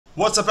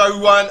What's up,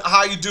 everyone?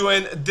 How you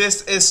doing?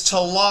 This is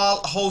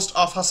Talal, host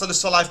of Hustle is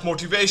to Life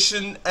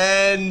Motivation,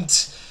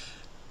 and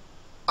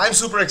I'm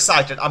super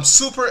excited. I'm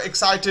super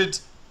excited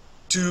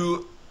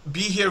to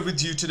be here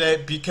with you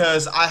today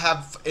because I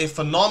have a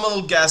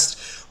phenomenal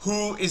guest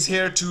who is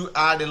here to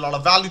add a lot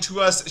of value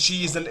to us.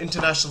 She is an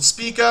international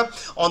speaker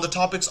on the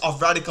topics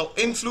of radical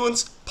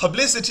influence,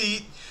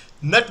 publicity,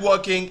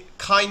 networking,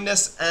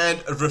 kindness, and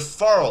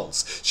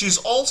referrals. She's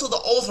also the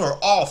author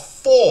of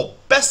 4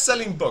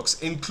 best-selling books,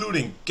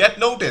 including Get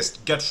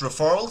Noticed Get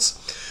Referrals,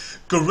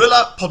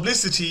 Guerrilla,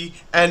 Publicity,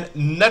 and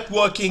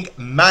Networking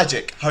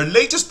Magic. Her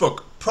latest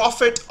book,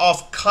 Profit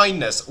of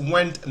Kindness,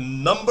 went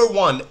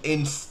 #1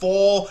 in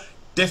 4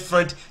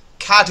 different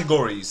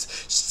categories.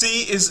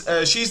 She's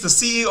the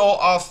CEO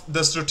of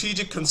the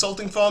strategic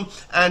consulting firm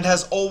and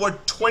has over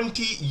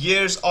 20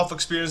 years of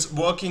experience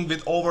working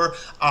with over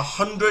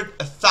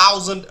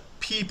 100,000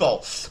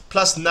 people,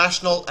 plus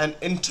national and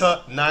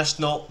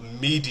international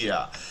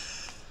media.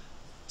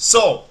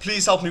 So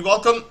please help me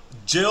welcome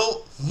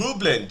Jill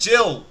Lublin.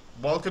 Jill,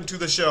 welcome to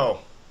the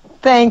show.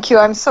 Thank you.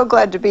 I'm so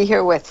glad to be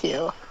here with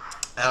you.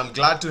 I'm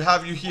glad to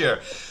have you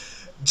here.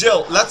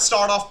 Jill, let's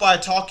start off by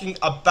talking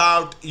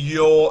about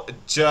your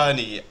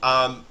journey.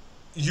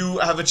 You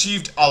have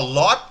achieved a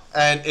lot,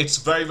 and it's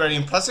very, very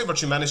impressive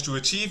what you managed to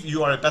achieve.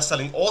 You are a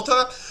best-selling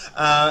author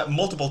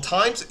multiple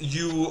times.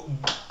 You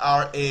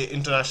are an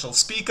international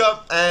speaker,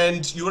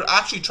 and you are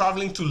actually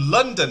traveling to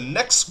London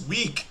next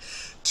week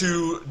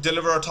to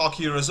deliver a talk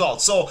here as well.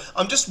 So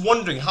I'm just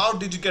wondering, how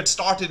did you get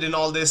started in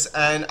all this,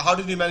 and how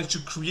did you manage to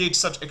create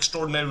such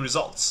extraordinary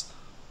results?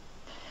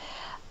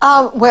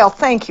 Well,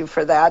 thank you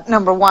for that,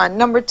 number one.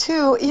 Number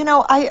two,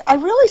 I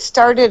really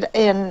started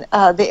in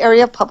the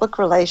area of public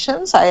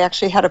relations. I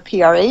actually had a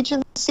PR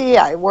agency.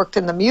 I worked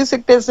in the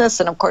music business,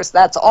 and of course,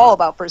 that's all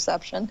about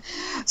perception.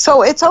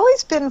 So it's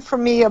always been for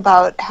me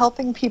about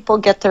helping people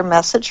get their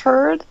message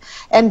heard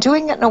and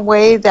doing it in a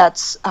way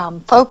that's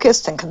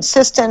focused and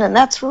consistent, and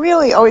that's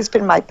really always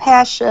been my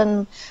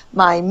passion.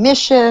 My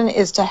mission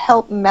is to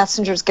help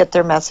messengers get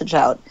their message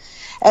out.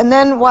 And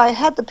then while I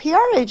had the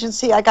PR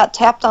agency, I got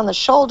tapped on the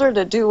shoulder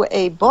to do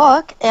a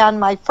book, and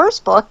my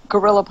first book,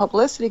 Guerrilla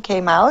Publicity,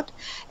 came out.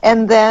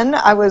 And then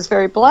I was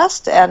very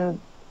blessed, and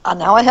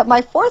now I have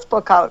my 4th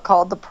book out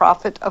called The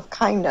Profit of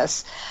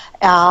Kindness.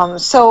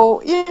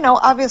 So,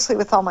 obviously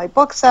with all my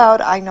books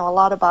out, I know a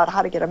lot about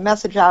how to get a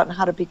message out and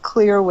how to be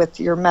clear with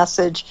your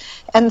message.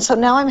 And so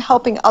now I'm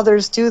helping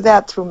others do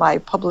that through my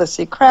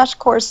Publicity Crash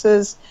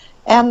Courses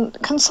and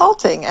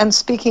consulting and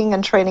speaking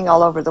and training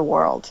all over the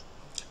world.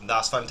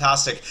 That's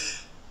fantastic.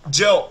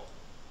 Jill,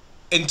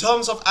 in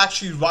terms of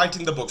actually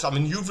writing the books, I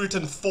mean, you've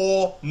written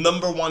 4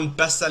 #1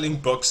 best-selling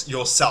books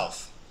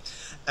yourself,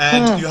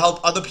 and you help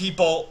other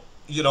people,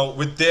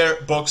 with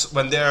their books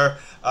when they're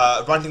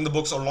writing the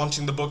books or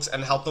launching the books,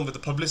 and help them with the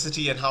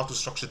publicity and how to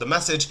structure the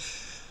message.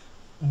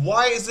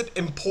 Why is it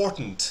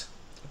important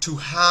to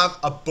have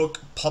a book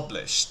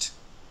published?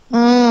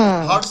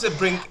 How does it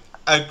bring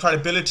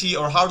credibility,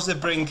 or how does it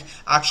bring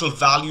actual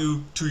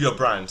value to your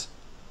brand?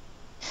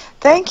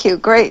 Thank you.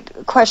 Great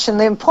question.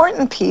 The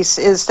important piece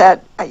is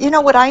that,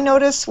 what I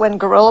noticed when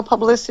Guerrilla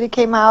Publicity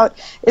came out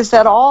is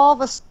that all of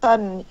a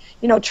sudden,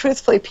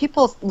 truthfully,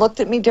 people looked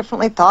at me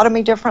differently, thought of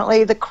me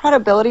differently. The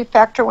credibility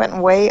factor went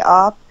way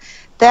up.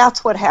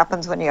 That's what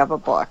happens when you have a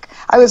book.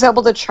 I was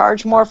able to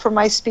charge more for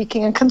my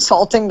speaking and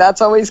consulting.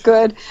 That's always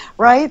good,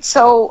 right?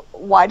 So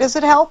why does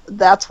it help?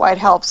 That's why it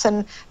helps.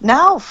 And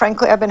now,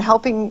 frankly, I've been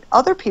helping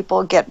other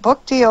people get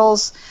book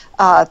deals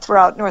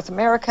throughout North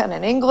America and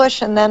in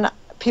English, and then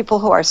people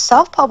who are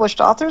self-published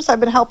authors, I've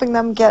been helping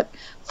them get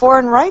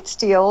foreign rights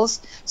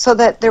deals so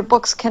that their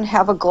books can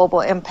have a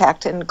global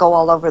impact and go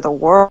all over the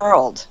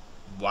world.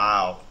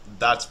 Wow,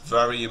 that's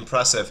very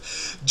impressive.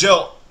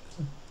 Jill,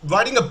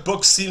 writing a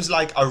book seems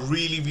like a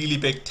really, really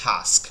big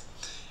task.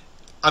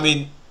 I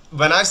mean,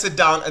 when I sit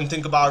down and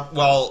think about,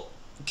 well,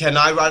 can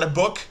I write a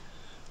book?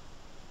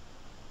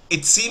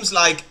 It seems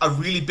like a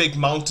really big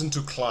mountain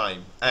to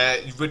climb,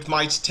 which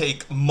might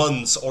take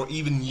months or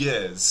even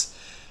years.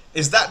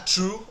 Is that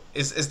true?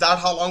 Is that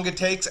how long it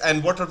takes?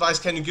 And what advice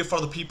can you give for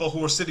the people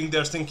who are sitting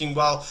there thinking,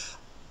 well,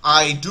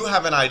 I do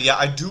have an idea,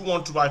 I do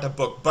want to write a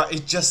book, but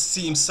it just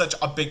seems such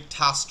a big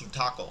task to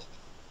tackle?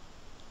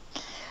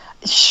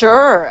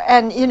 Sure.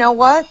 And you know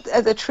what?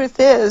 The truth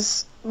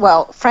is,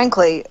 well,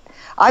 frankly,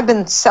 I've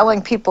been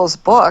selling people's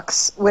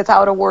books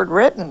without a word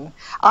written.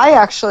 I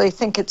actually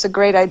think it's a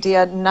great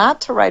idea not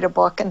to write a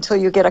book until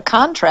you get a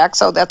contract.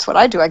 So that's what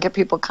I do. I get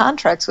people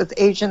contracts with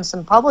agents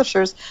and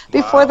publishers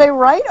before they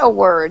write a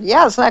word.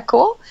 Yeah, isn't that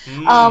cool?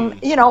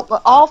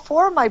 All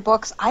 4 of my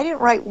books, I didn't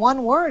write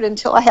one word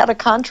until I had a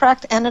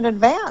contract and an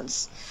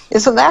advance.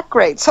 Isn't that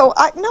great? So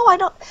I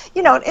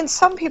don't, in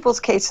some people's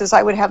cases,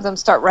 I would have them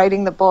start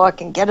writing the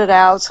book and get it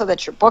out so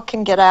that your book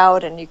can get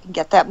out and you can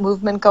get that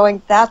movement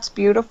going. That's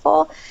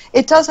beautiful.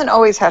 It doesn't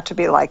always have to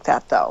be like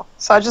that, though.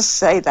 So I'll just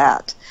say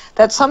that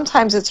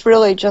sometimes it's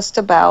really just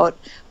about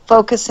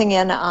focusing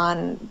in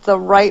on the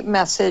right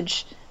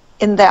message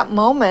in that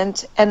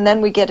moment, and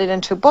then we get it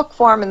into book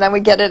form, and then we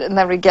get it, and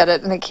then we get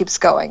it, and it keeps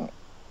going.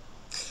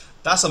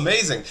 That's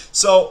amazing.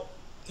 So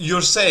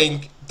you're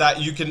saying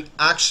that you can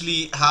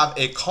actually have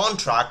a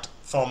contract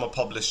from a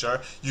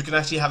publisher, you can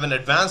actually have an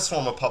advance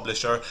from a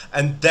publisher,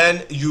 and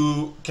then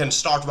you can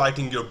start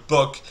writing your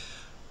book.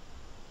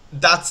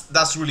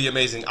 That's really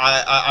amazing.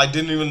 I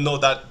didn't even know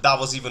that that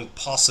was even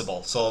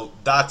possible. So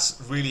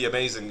that's really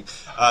amazing.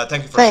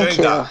 Thank you for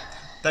sharing that.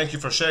 Thank you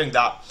for sharing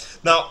that.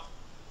 Now,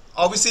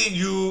 obviously,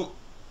 you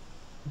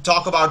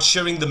talk about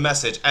sharing the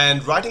message,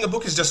 and writing a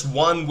book is just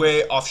one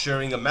way of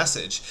sharing a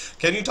message.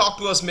 Can you talk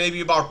to us maybe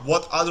about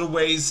what other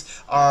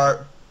ways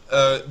are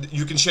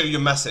you can share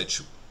your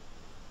message?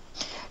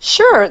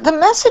 Sure. The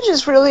message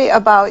is really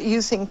about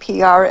using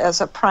PR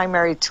as a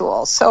primary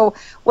tool. So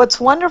what's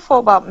wonderful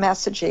about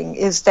messaging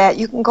is that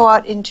you can go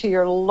out into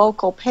your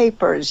local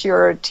papers,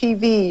 your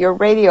TV, your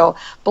radio,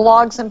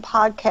 blogs and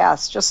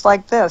podcasts, just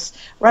like this,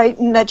 right?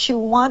 And that you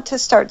want to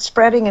start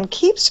spreading and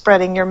keep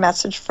spreading your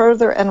message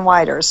further and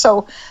wider.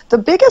 So the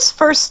biggest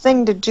first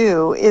thing to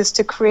do is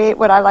to create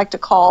what I like to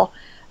call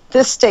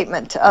this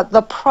statement,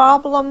 the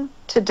problem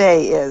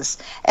today is,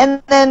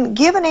 and then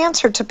give an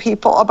answer to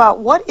people about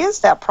what is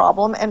that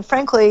problem, and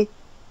frankly,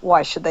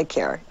 why should they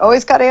care?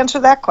 Always got to answer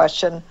that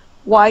question.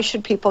 Why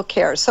should people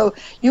care? So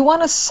you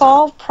want to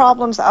solve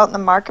problems out in the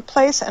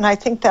marketplace, and I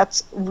think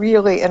that's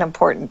really an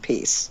important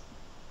piece.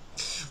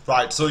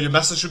 Right, so your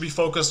message should be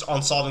focused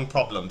on solving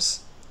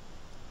problems.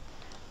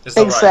 Is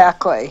that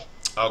exactly.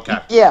 Right? Okay.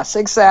 Yes,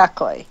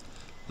 exactly.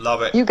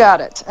 Love it. You got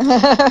it.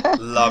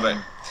 Love it.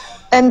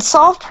 And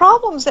solve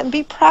problems and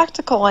be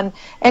practical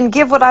and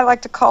give what I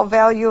like to call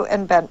value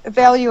and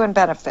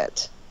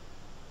benefit.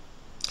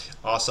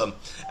 Awesome.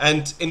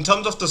 And in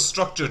terms of the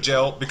structure,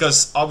 Jill,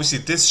 because obviously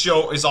this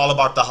show is all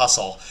about the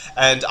hustle,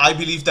 and I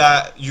believe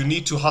that you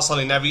need to hustle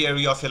in every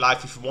area of your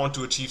life if you want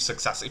to achieve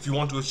success, if you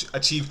want to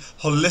achieve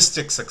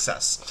holistic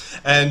success.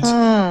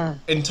 And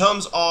in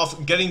terms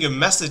of getting your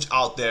message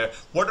out there,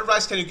 what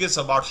advice can you give us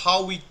about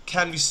how we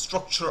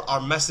structure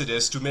our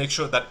messages to make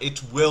sure that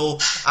it will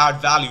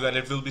add value and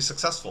it will be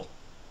successful?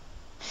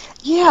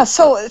 Yeah,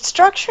 so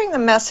structuring the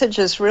message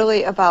is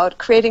really about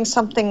creating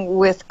something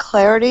with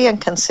clarity and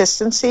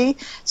consistency.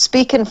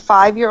 Speak in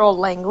 5-year-old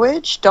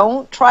language.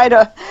 Don't try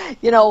to,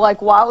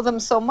 like wow them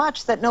so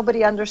much that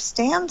nobody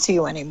understands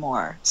you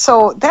anymore.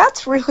 So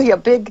that's really a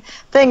big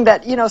thing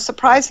that,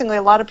 surprisingly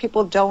a lot of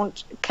people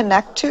don't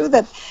connect to,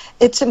 that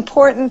it's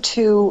important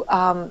to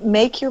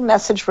make your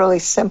message really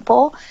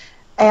simple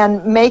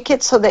and make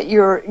it so that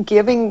you're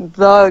giving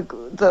the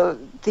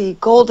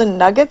golden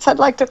nuggets, I'd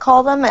like to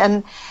call them,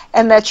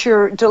 and that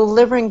you're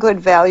delivering good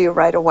value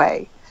right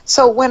away.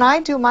 So when I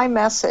do my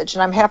message,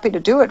 and I'm happy to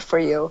do it for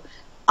you,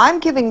 I'm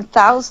giving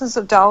thousands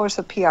of dollars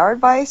of PR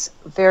advice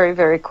very,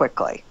 very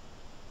quickly.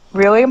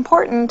 Really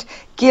important.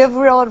 Give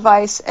real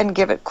advice and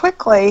give it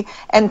quickly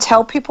and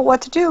tell people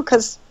what to do,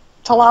 because,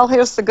 Talal,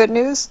 here's the good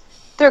news.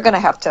 They're going to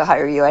have to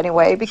hire you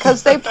anyway,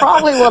 because they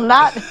probably will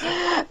not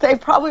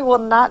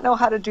know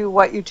how to do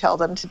what you tell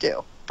them to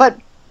do. But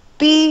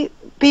be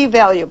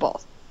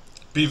valuable.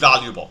 Be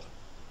valuable.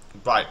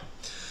 Right.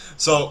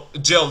 So,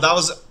 Jill, that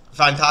was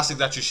fantastic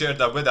that you shared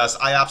that with us.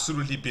 I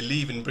absolutely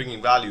believe in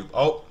bringing value.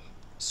 Oh,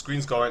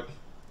 screen's going.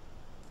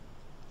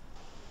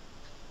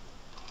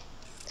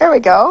 There we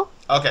go.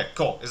 Okay,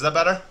 cool. Is that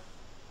better?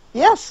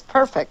 Yes,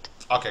 perfect.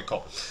 Okay,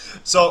 cool.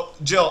 So,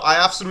 Jill, I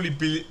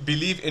absolutely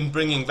believe in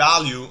bringing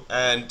value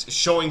and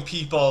showing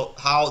people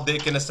how they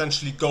can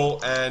essentially go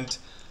and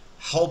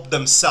help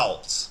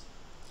themselves.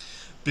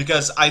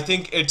 Because I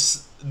think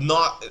it's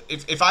not,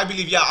 if I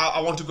believe, yeah,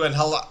 I want to go and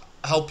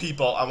help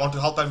people, I want to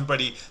help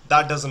everybody,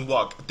 that doesn't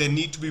work. They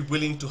need to be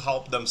willing to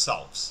help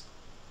themselves.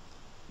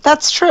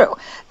 That's true.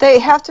 They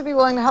have to be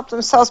willing to help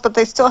themselves, but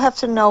they still have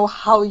to know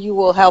how you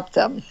will help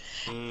them.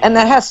 And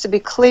that has to be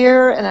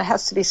clear, and it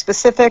has to be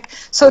specific.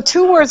 So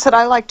 2 words that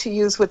I like to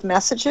use with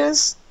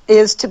messages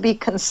is to be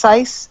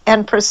concise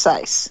and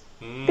precise.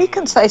 Be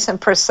concise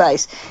and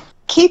precise.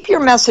 Keep your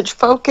message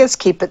focused,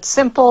 keep it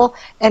simple,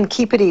 and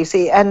keep it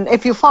easy. And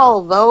if you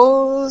follow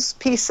those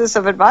pieces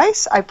of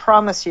advice, I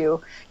promise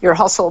you, your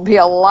hustle will be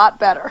a lot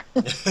better.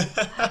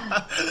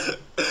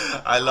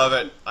 I love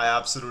it. I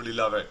absolutely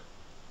love it.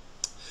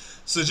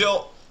 So,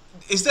 Jill,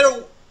 is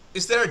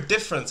there a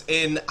difference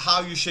in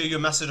how you share your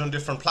message on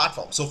different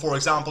platforms? So, for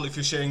example, if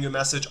you're sharing your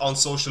message on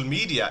social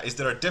media, is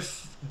there a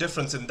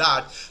difference in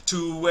that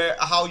to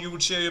how you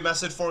would share your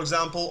message, for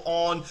example,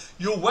 on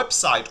your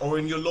website or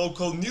in your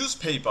local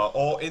newspaper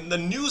or in the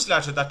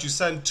newsletter that you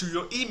send to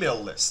your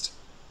email list?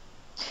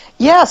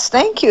 Yes,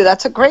 thank you.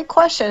 That's a great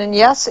question. And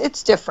yes,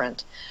 it's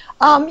different.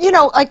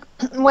 Like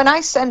when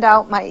I send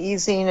out my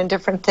e-zine and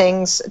different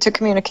things to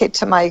communicate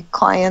to my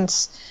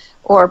clients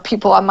or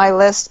people on my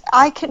list,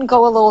 I can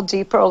go a little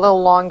deeper, a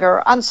little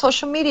longer. On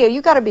social media,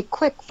 you got to be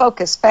quick,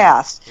 focused,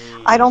 fast.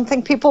 I don't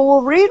think people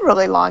will read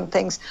really long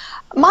things.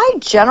 My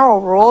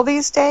general rule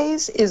these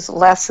days is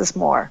less is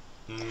more.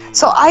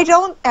 So I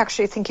don't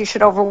actually think you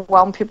should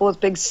overwhelm people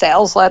with big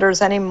sales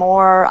letters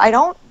anymore. I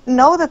don't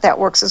know that that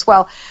works as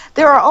well.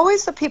 There are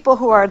always the people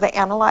who are the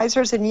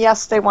analyzers, and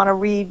yes, they want to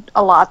read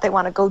a lot, they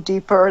want to go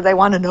deeper, they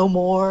want to know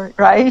more,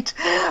 right?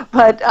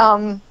 But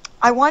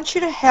I want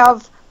you to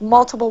have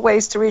multiple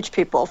ways to reach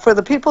people. For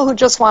the people who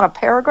just want a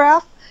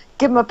paragraph,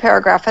 give them a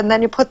paragraph, and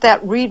then you put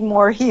that read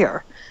more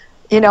here,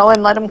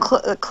 and let them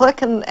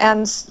click,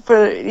 and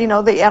for,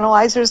 the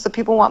analyzers, the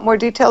people who want more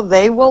detail,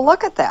 they will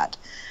look at that.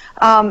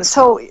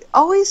 So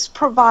always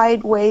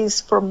provide ways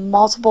for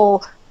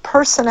multiple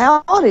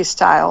personality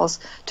styles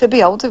to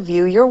be able to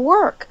view your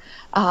work.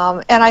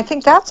 And I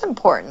think that's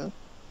important.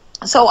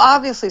 So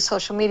obviously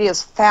social media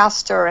is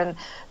faster, and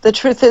the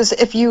truth is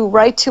if you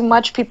write too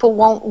much, people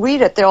won't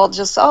read it. They'll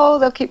just,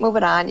 they'll keep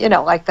moving on,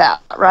 like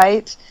that,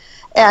 right?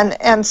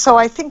 And so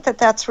I think that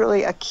that's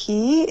really a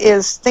key,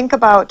 is think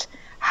about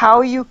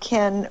how you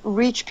can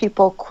reach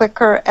people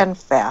quicker and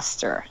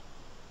faster.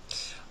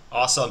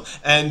 Awesome.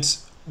 And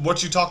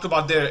what you talked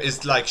about there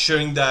is like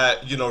showing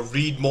that,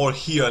 read more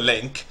here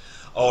link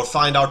or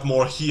find out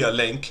more here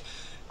link.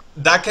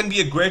 That can be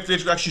a great way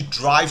to actually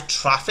drive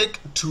traffic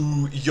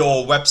to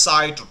your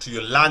website or to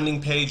your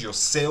landing page, your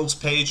sales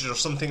page, or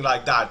something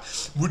like that.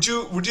 Would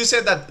you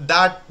say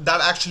that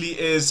actually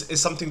is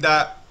something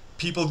that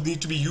people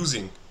need to be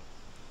using?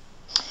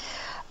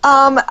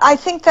 I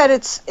think that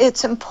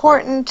it's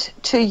important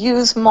to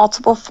use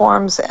multiple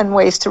forms and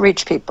ways to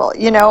reach people.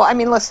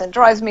 Listen, it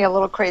drives me a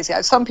little crazy. I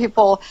have some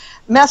people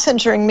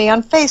messaging me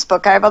on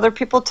Facebook. I have other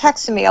people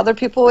texting me. Other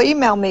people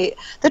email me.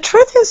 The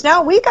truth is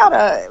now we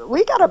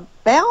gotta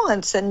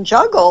balance and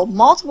juggle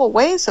multiple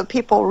ways of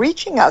people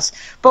reaching us.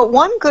 But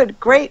one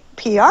great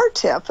PR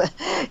tip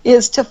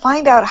is to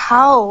find out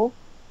how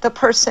the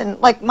person,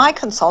 like my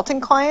consulting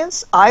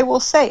clients, I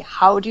will say,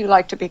 how do you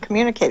like to be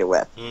communicated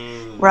with,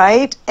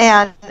 right?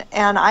 And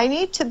I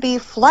need to be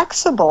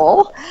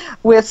flexible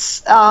with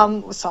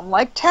some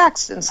like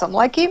text, and some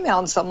like email,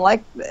 and some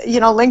like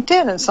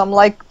LinkedIn, and some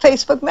like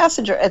Facebook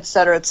Messenger, et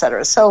cetera, et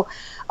cetera. So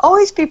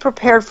always be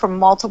prepared for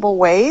multiple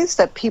ways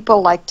that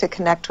people like to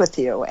connect with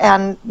you,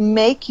 and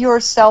make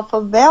yourself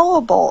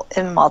available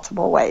in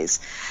multiple ways.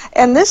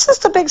 And this is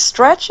the big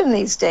stretch in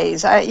these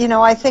days.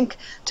 I think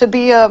to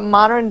be a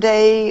modern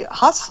day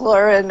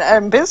hustler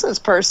and business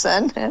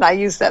person, and I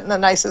use that in the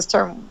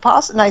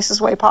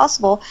nicest way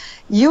possible,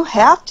 you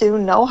have to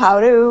know how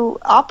to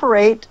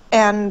operate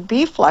and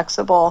be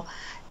flexible.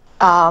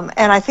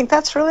 And I think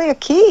that's really a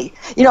key.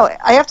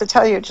 I have to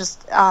tell you,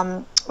 just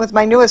with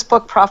my newest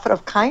book, Profit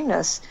of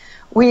Kindness,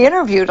 we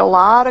interviewed a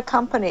lot of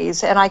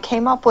companies, and I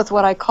came up with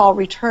what I call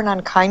return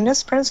on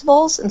kindness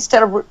principles.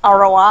 Instead of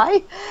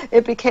ROI,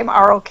 it became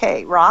ROK,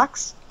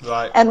 rocks.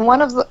 Right. And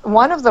one of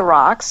the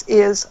rocks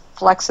is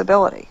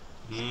flexibility.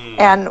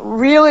 And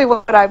really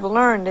what I've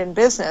learned in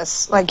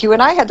business, like you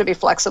and I had to be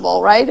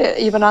flexible, right?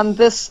 Even on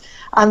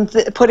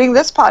putting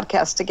this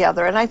podcast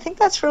together. And I think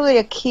that's really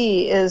a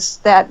key, is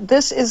that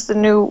this is the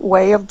new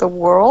way of the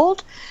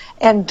world.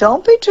 And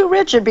don't be too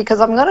rigid,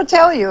 because I'm going to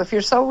tell you, if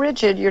you're so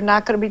rigid, you're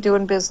not going to be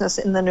doing business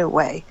in the new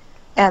way.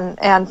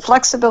 And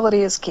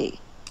flexibility is key.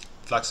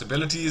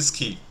 Flexibility is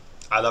key.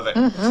 I love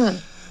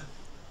it.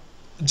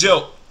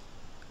 Joe,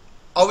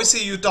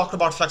 obviously you talked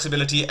about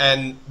flexibility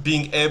and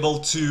being able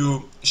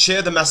to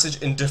share the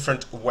message in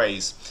different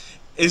ways.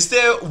 Is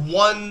there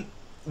one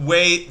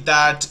way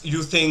that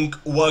you think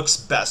works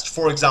best?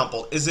 For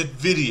example, is it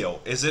video?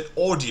 Is it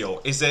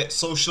audio? Is it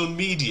social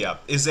media?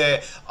 Is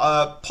it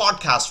a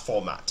podcast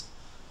format?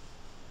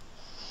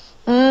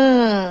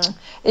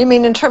 You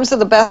mean in terms of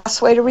the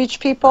best way to reach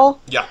people?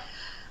 Yeah.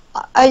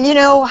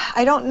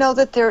 I don't know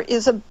that there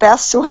is a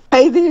best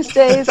way these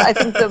days. I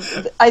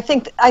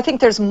think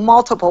there's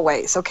multiple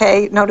ways.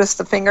 Okay, notice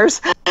the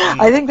fingers.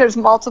 I think there's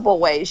multiple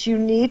ways. You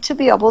need to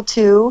be able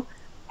to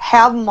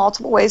have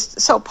multiple ways.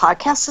 So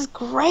podcast is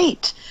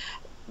great.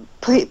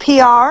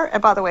 PR,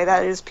 and by the way,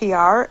 that is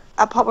PR.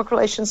 Public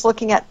relations,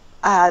 looking at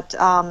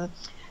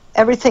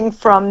everything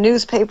from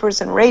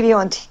newspapers and radio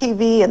and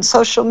TV and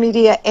social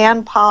media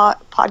and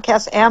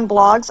podcasts and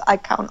blogs. I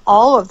count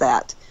all of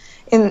that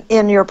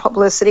in your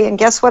publicity. And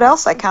guess what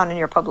else I count in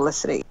your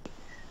publicity?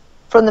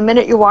 From the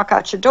minute you walk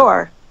out your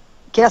door,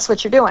 guess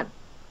what you're doing?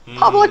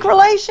 Public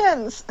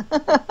relations.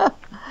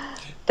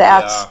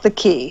 That's the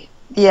key.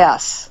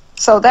 Yes.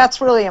 So that's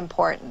really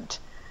important.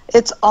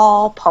 It's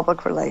all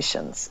public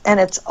relations, and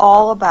it's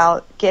all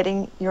about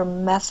getting your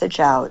message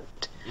out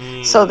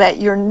so that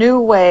your new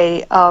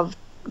way of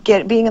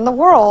being in the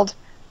world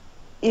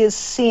is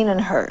seen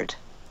and heard.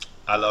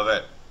 I love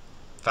it.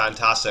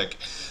 Fantastic.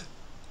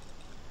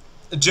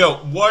 Joe,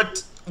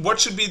 what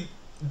should be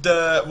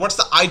what's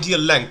the ideal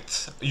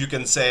length, you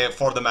can say,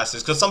 for the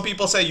message? Because some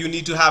people say you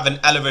need to have an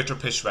elevator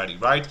pitch ready,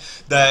 right?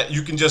 That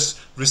you can just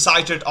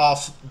recite it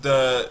off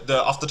the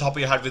top of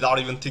your head without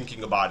even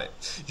thinking about it.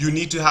 You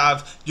need to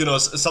have,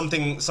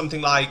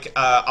 something like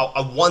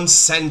a one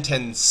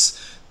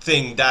sentence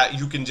thing that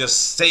you can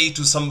just say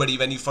to somebody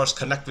when you first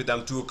connect with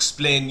them to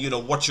explain,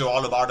 what you're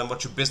all about and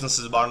what your business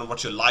is about and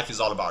what your life is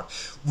all about.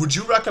 Would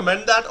you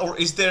recommend that, or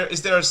is there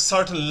a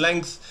certain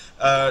length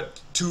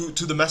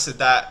to the message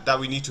that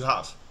we need to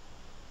have?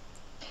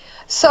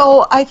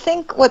 So I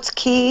think what's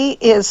key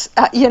is,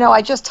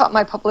 I just taught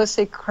my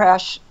Publicity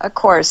Crash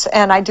course,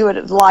 and I do it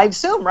at live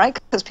Zoom, right?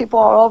 Because people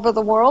are all over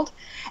the world.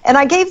 And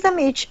I gave them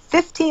each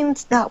 15,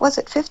 no, was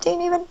it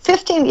 15 even?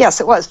 15, yes,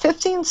 it was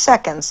 15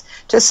 seconds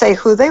to say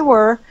who they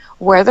were,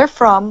 where they're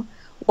from,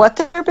 what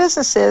their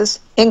business is,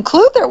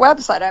 include their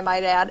website, I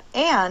might add,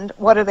 and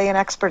what are they an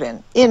expert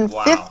in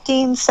Wow.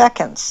 15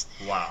 seconds.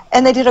 Wow.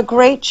 And they did a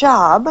great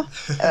job.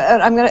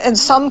 And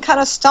some kind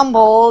of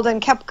stumbled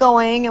and kept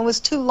going and was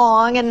too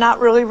long and not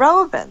really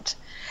relevant.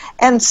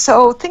 And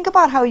so think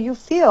about how you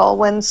feel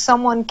when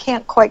someone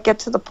can't quite get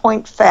to the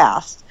point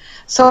fast.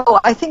 So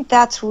I think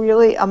that's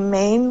really a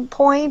main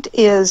point,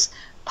 is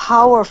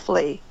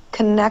powerfully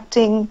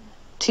connecting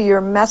to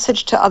your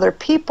message to other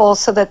people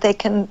so that they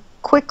can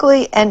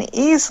quickly and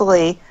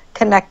easily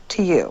connect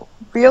to you.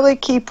 Really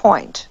key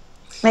point.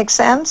 Make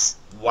sense?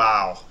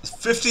 Wow.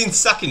 15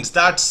 seconds,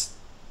 that's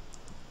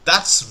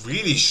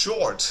really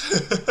short.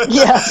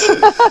 Yes,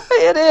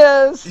 it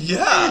is.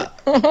 Yeah.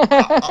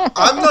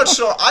 I'm not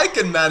sure I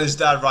can manage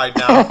that right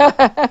now.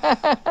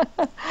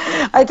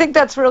 I think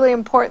that's really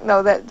important,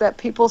 though, that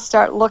people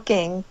start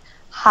looking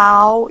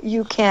how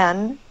you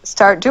can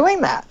start doing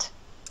that.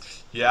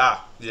 Yeah,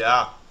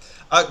 yeah.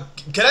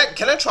 Can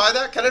I try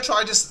that? Can I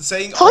try just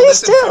saying all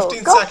Please this in do.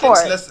 15 Go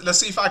seconds? for it. Let's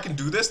see if I can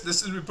do this.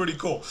 This will be pretty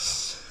cool.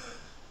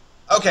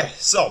 Okay,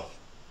 so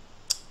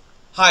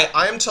hi,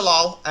 I am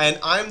Talal, and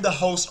I'm the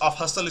host of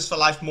Hustle is for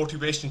Life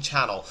Motivation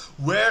channel,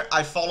 where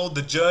I follow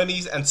the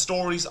journeys and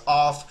stories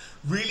of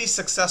really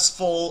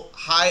successful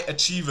high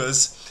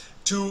achievers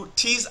to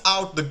tease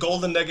out the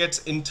golden nuggets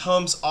in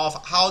terms of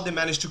how they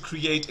manage to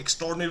create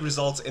extraordinary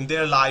results in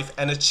their life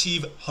and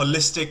achieve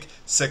holistic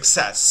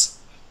success.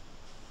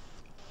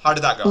 How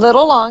did that go?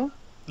 Little long.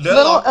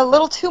 Long? A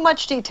little too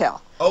much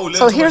detail. Oh, little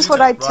so too here's much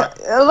what detail.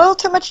 Right. a little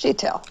too much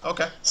detail.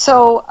 Okay.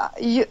 So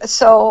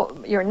so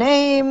your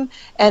name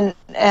and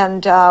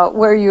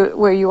where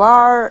you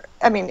are.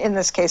 I mean, in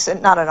this case,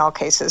 not in all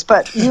cases,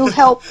 but you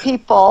help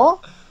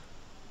people.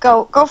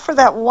 Go for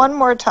that one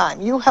more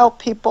time. You help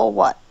people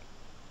what?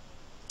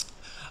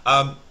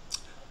 I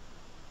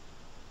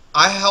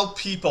help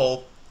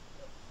people.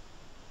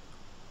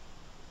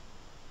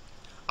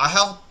 I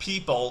help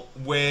people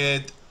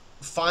with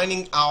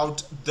finding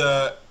out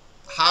the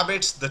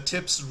habits, the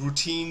tips,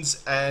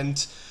 routines,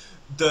 and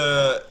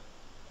the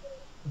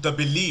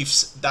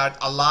beliefs that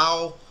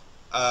allow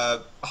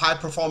high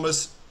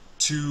performers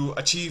to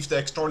achieve the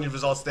extraordinary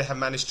results they have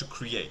managed to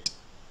create.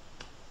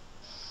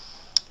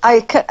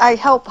 I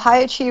help high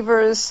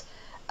achievers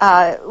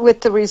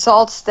with the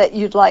results that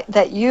you'd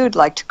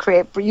like to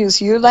create.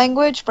 Use you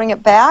language, bring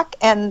it back,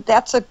 and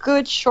that's a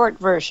good short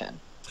version.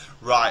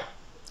 Right.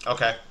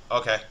 Okay.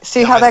 Okay.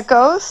 See how that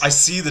goes? I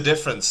see the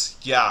difference.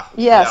 Yeah.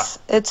 Yes,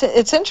 yeah.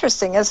 It's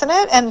interesting, isn't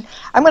it? And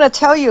I'm going to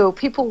tell you,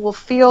 people will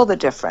feel the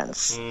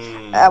difference.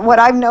 What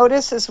I've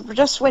noticed is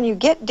just when you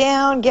get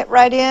down, get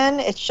right in,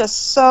 it's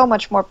just so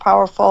much more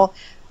powerful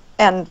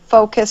and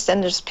focused,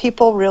 and just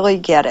people really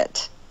get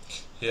it.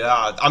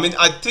 Yeah, I mean,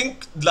 I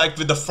think like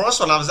with the first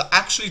one, I was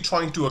actually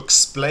trying to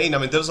explain. I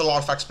mean, there's a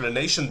lot of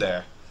explanation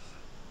there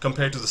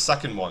compared to the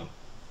second one.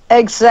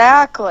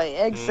 Exactly.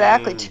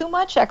 Too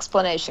much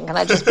explanation. Can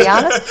I just be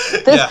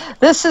honest?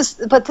 This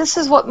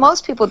is what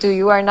most people do.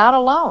 You are not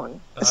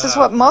alone. This is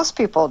what most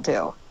people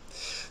do.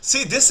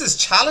 See, this is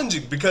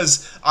challenging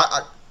because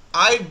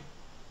I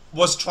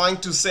was trying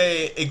to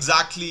say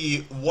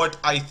exactly what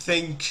I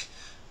think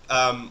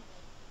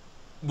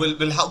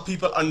will help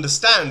people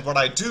understand what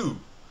I do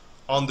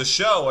on the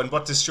show and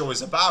what this show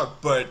is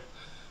about, but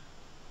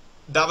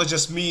that was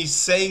just me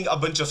saying a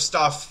bunch of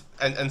stuff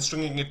and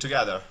stringing it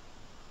together.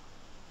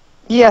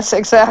 Yes,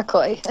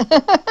 exactly.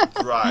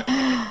 Right.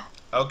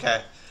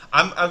 Okay.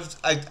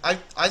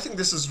 I think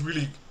this is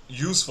really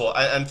useful,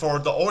 and for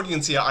the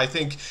audience here, I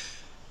think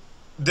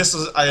this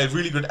is a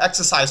really good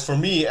exercise for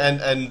me,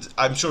 and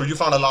I'm sure you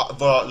found a lot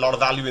of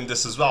value in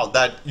this as well.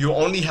 That you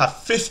only have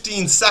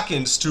 15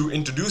 seconds to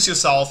introduce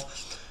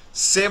yourself,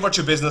 say what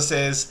your business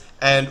is,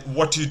 and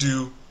what you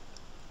do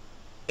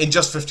in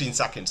just 15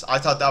 seconds. I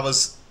thought that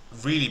was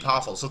really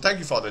powerful. So thank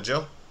you for that,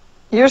 Joe.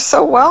 You're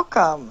so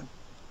welcome.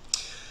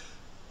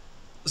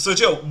 So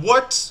Joe,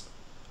 what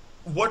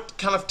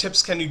kind of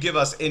tips can you give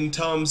us in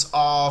terms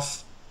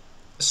of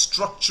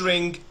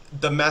structuring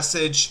the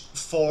message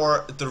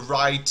for the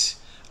right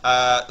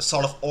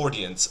sort of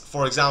audience?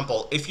 For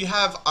example, if you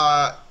have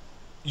a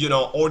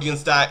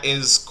audience that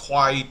is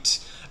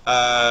quite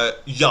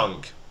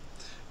young,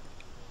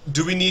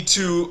 do we need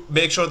to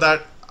make sure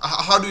that,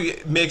 how do we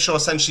make sure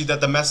essentially that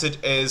the message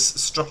is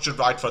structured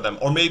right for them?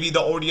 Or maybe the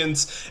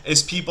audience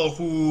is people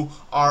who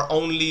are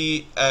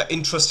only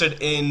interested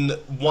in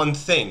one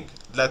thing,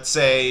 let's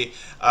say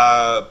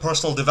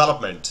personal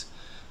development.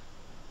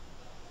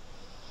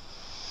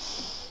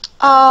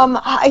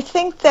 I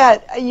think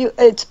that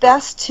it's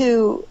best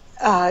to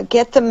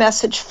get the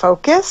message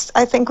focused,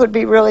 I think would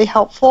be really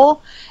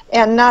helpful,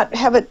 and not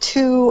have it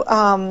too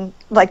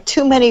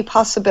many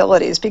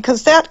possibilities,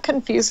 because that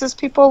confuses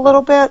people a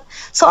little bit.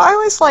 So I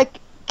always like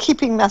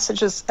keeping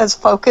messages as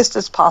focused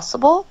as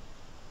possible.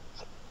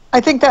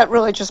 I think that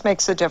really just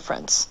makes a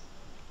difference.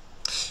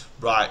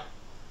 Right.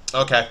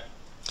 Okay.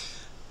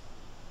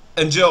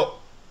 And Joe,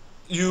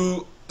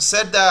 you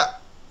said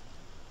that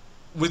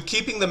with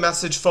keeping the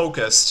message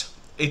focused,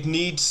 it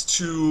needs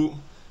to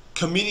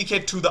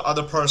communicate to the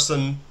other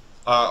person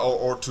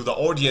or to the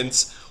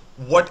audience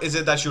what is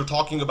it that you're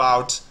talking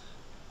about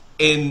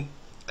in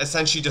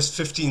essentially just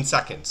 15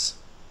 seconds.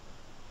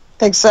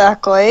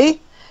 Exactly.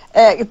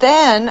 But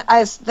then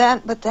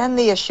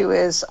the issue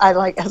is,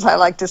 as I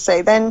like to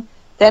say, then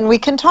we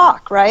can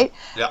talk, right?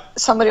 Yeah.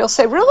 Somebody will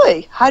say,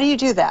 really? How do you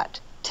do that?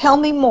 Tell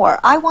me more.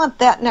 I want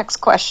that next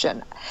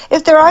question.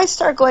 If their eyes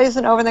start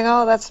glazing over and they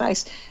go, oh, that's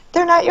nice,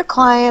 they're not your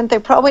client, they're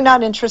probably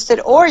not interested,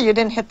 or you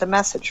didn't hit the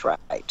message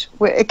right.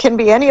 It can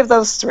be any of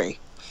those three.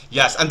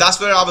 Yes, and that's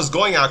where I was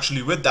going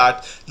actually with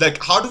that.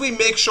 Like, how do we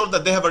make sure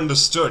that they have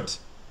understood?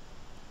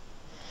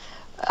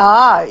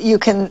 You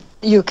can.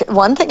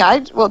 One thing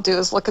I will do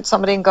is look at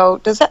somebody and go,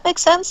 does that make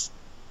sense?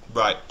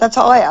 Right. That's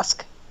all I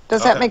ask.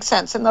 Does that make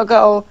sense? And they'll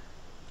go,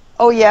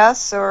 oh,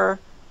 yes, or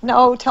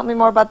no, tell me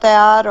more about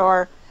that,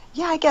 or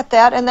yeah, I get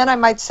that. And then I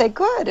might say,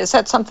 good, is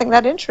that something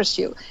that interests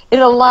you? It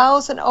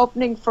allows an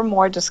opening for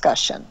more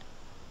discussion.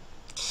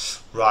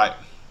 Right.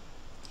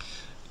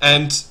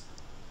 And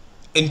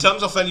in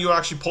terms of when you're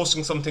actually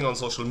posting something on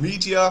social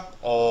media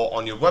or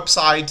on your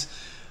website,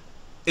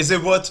 is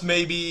it worth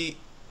maybe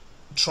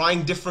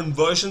trying different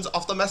versions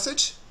of the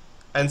message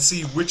and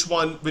see which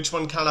one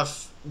kind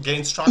of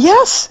gains traction?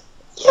 Yes.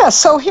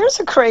 So here's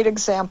a great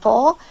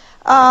example.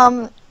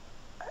 I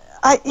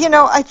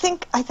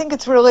think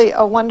it's really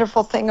a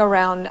wonderful thing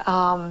around.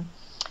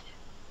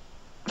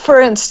 For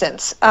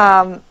instance,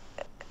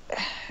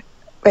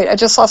 wait, I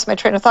just lost my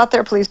train of thought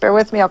there. Please bear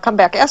with me. I'll come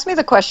back. Ask me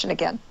the question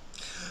again.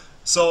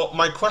 So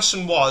my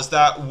question was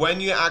that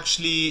when you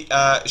actually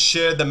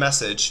share the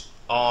message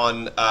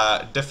on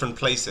different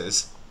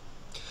places,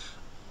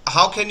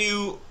 how can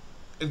you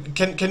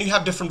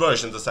have different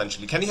versions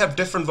essentially? Can you have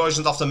different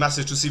versions of the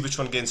message to see which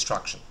one gains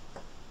traction?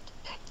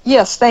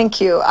 Yes,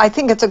 thank you. I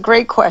think it's a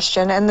great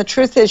question, and the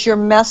truth is your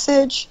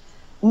message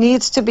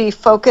needs to be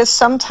focused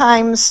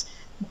sometimes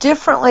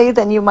differently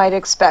than you might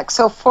expect.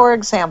 So, for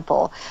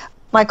example,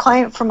 my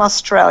client from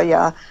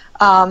Australia,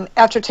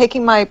 after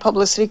taking my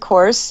publicity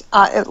course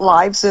at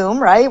live Zoom,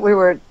 right, we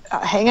were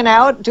hanging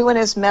out, doing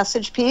his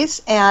message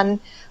piece, and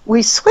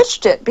we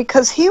switched it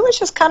because he was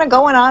just kind of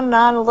going on and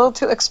on, a little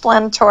too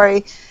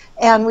explanatory,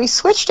 and we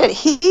switched it.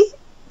 He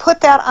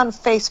put that on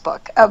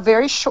Facebook, a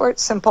very short,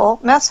 simple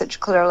message,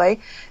 clearly.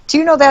 Do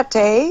you know that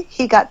day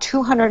he got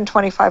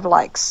 225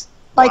 likes?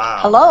 Like, wow.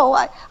 Hello,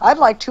 I'd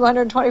like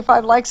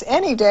 225 likes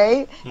any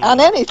day on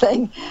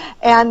anything.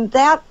 And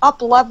that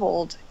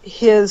up-leveled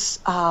his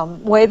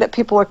way that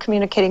people were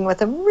communicating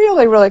with him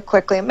really, really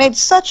quickly. It made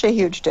such a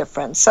huge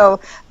difference. So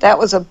that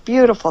was a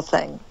beautiful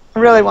thing. I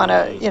really want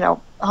to,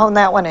 hone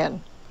that one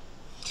in.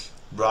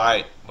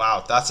 Right.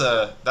 Wow. That's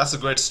a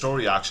great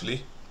story,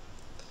 actually.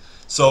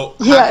 So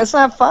yeah, isn't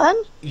that fun?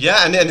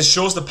 Yeah, and it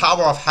shows the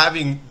power of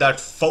having that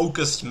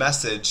focused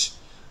message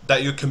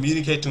that you're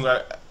communicating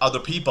with other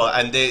people,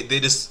 and they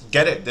just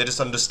get it, they just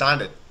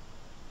understand it.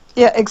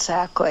 Yeah,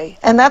 exactly.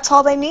 And that's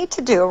all they need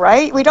to do,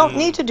 right? We don't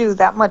need to do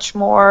that much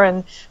more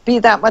and be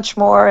that much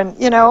more, and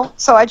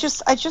so I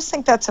just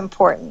think that's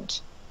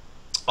important.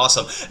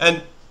 Awesome.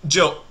 And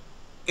Jill,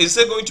 is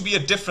there going to be a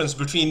difference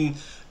between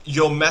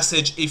your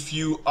message if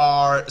you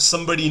are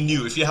somebody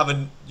new, if you have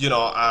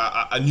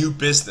a new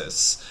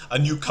business, a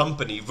new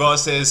company,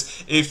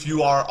 versus if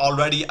you are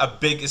already a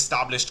big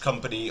established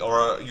company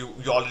or you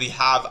already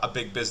have a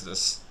big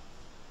business?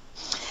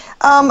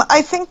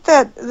 I think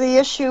that the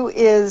issue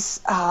is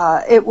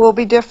it will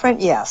be different,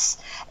 yes.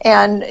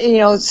 And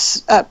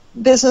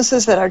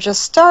businesses that are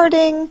just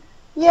starting,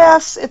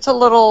 yes, it's a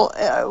little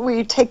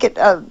we take it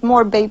a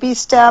more baby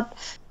step.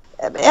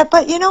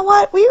 But you know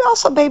what? We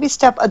also baby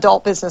step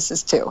adult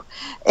businesses too.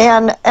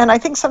 And I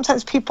think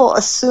sometimes people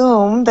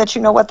assume that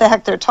you know what the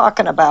heck they're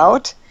talking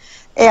about,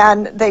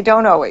 and they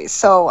don't always.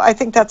 So I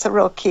think that's a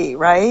real key,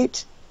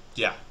 right?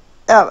 Yeah.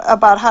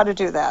 About how to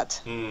do that.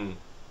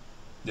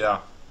 Yeah.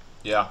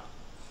 Yeah.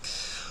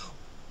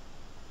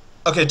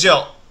 Okay,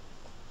 Jill,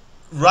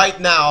 right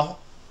now,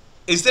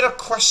 is there a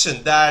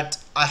question that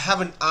I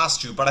haven't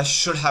asked you, but I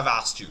should have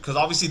asked you? Because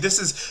obviously this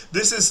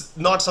is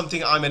not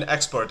something I'm an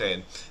expert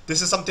in.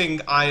 This is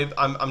something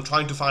I'm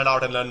trying to find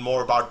out and learn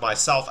more about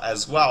myself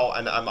as well,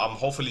 and I'm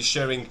hopefully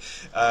sharing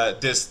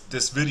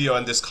this video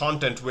and this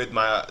content with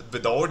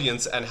the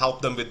audience and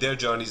help them with their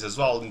journeys as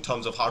well in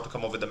terms of how to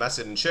come up with the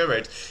message and share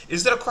it.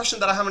 Is there a question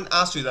that I haven't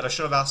asked you that I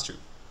should have asked you?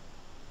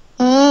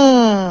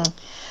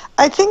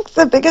 I think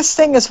the biggest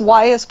thing is,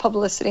 why is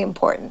publicity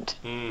important?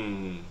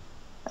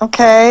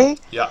 Okay.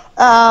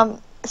 Yeah.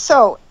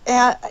 So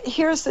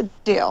here's the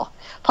deal.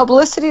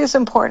 Publicity is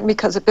important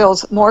because it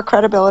builds more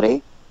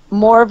credibility,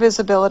 more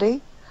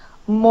visibility,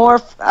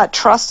 more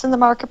trust in the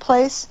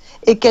marketplace.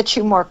 It gets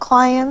you more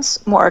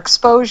clients, more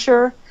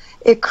exposure.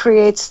 It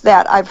creates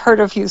that "I've heard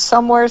of you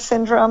somewhere"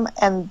 syndrome,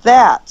 and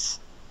that's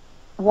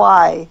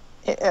why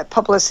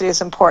publicity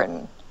is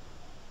important.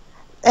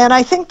 And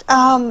I think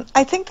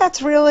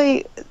that's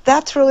really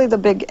the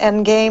big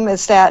end game,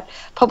 is that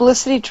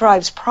publicity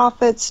drives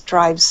profits,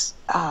 drives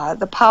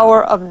the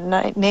power of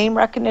name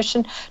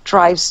recognition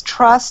drives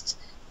trust,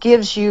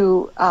 gives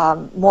you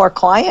more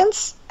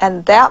clients,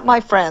 and that, my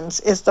friends,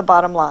 is the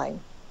bottom line.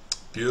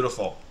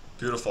 Beautiful.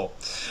 Beautiful.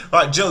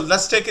 Right, Jill,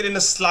 let's take it in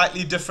a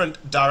slightly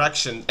different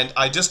direction. And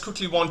I just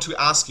quickly want to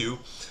ask you,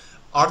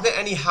 are there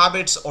any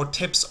habits or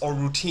tips or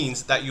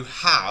routines that you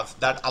have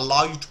that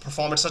allow you to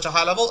perform at such a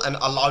high level and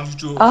allow you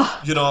to,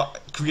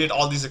 create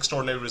all these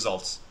extraordinary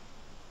results?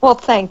 Well,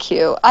 thank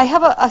you. I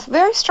have a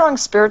very strong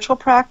spiritual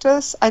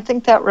practice. I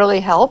think that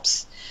really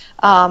helps.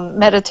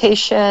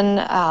 Meditation,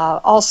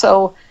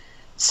 also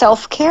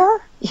self-care.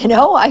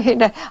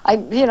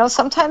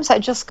 Sometimes I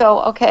just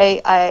go,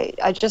 okay,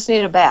 I just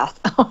need a bath,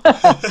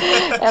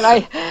 and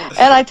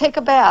I take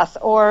a bath,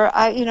 or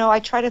I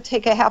try to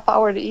take a half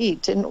hour to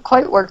eat. Didn't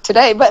quite work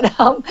today, but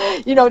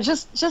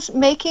just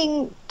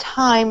making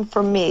time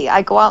for me.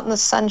 I go out in the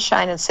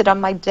sunshine and sit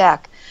on my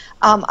deck.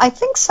 I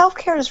think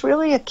self-care is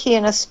really a key,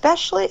 and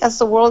especially as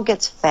the world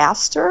gets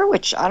faster,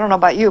 which I don't know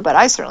about you, but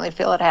I certainly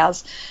feel it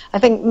has. I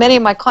think many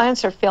of my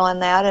clients are feeling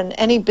that, and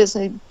any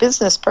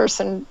business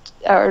person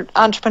or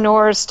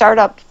entrepreneur,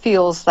 startup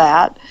feels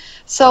that.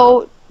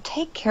 So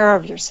take care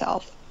of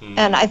yourself.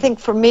 And I think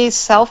for me,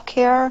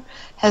 self-care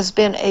has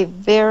been a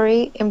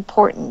very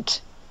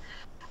important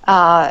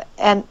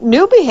and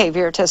new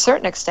behavior to a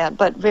certain extent,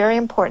 but very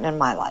important in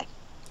my life.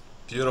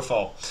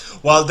 Beautiful.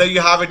 Well, there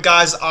you have it,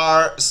 guys.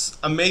 Our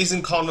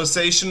amazing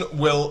conversation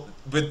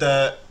with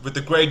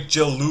the great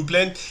Jill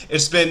Lublin.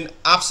 It's been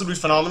absolutely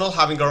phenomenal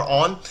having her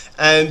on.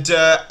 And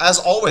as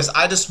always,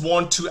 I just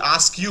want to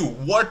ask you,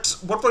 what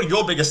were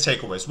your biggest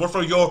takeaways? What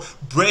were your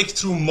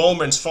breakthrough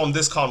moments from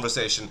this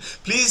conversation?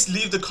 Please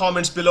leave the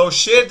comments below.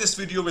 Share this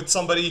video with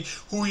somebody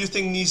who you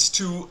think needs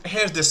to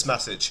hear this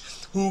message,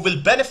 who will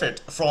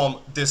benefit from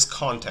this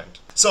content.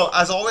 So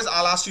as always,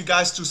 I'll ask you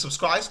guys to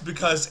subscribe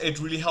because it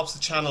really helps the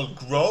channel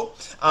grow,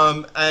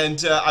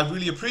 and I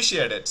really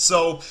appreciate it.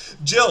 So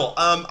Jill,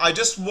 I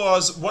just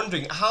was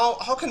wondering, how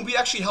can we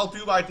actually help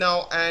you right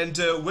now, and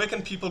where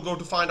can people go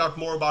to find out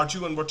more about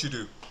you and what you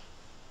do?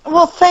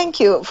 Well,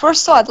 thank you.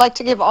 First of all, I'd like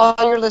to give all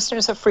your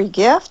listeners a free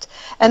gift,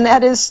 and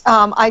that is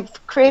I've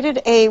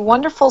created a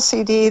wonderful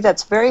CD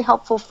that's very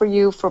helpful for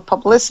you for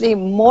publicity,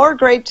 more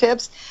great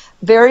tips,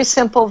 very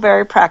simple,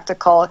 very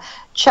practical.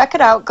 Check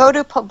it out. Go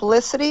to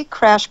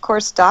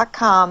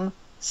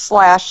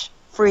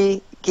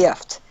publicitycrashcourse.com/free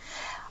gift.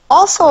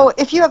 Also,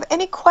 if you have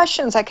any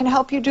questions, I can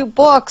help you do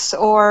books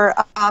or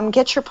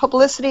get your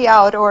publicity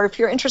out, or if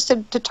you're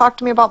interested to talk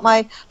to me about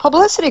my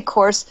publicity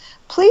course,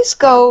 please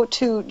go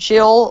to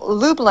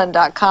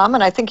JillLublin.com,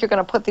 and I think you're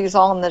going to put these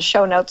all in the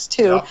show notes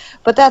too. Yeah.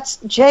 But that's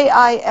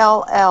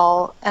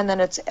JILL, and then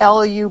it's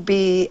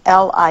LUBLIN,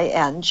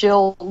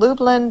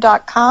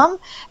 JillLublin.com,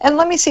 and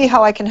let me see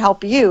how I can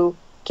help you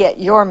get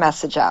your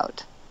message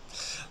out.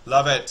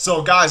 Love it.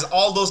 So guys,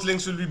 all those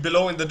links will be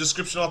below in the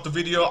description of the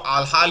video.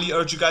 I'll highly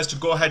urge you guys to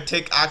go ahead,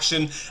 take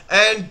action,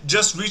 and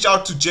just reach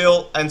out to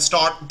Jill and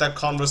start that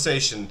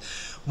conversation.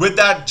 With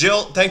that,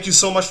 Jill, thank you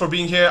so much for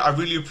being here. I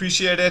really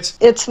appreciate it.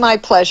 It's my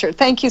pleasure.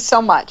 Thank you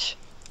so much.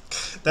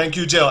 Thank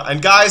you, Jill.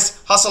 And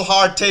guys, hustle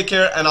hard, take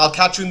care, and I'll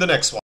catch you in the next one.